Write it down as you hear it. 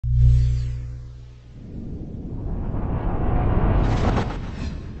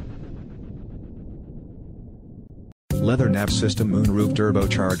Leather nav system, moonroof,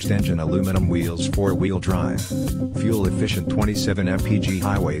 turbocharged engine, aluminum wheels, 4-wheel drive. Fuel efficient 27 MPG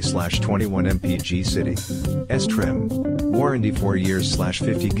Highway/21 MPG City. S-trim. Warranty 4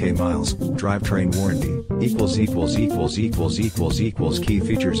 years/50k miles. Drivetrain warranty == Key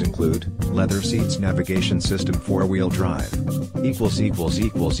features include leather seats, navigation system, 4-wheel drive.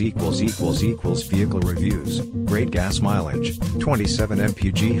 == Vehicle reviews. Great gas mileage. 27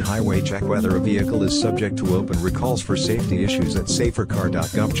 MPG Highway. Check whether a vehicle is subject to open recalls for safety issues at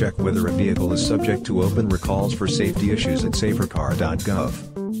safercar.gov. Check whether a vehicle is subject to open recalls for safety issues at safercar.gov.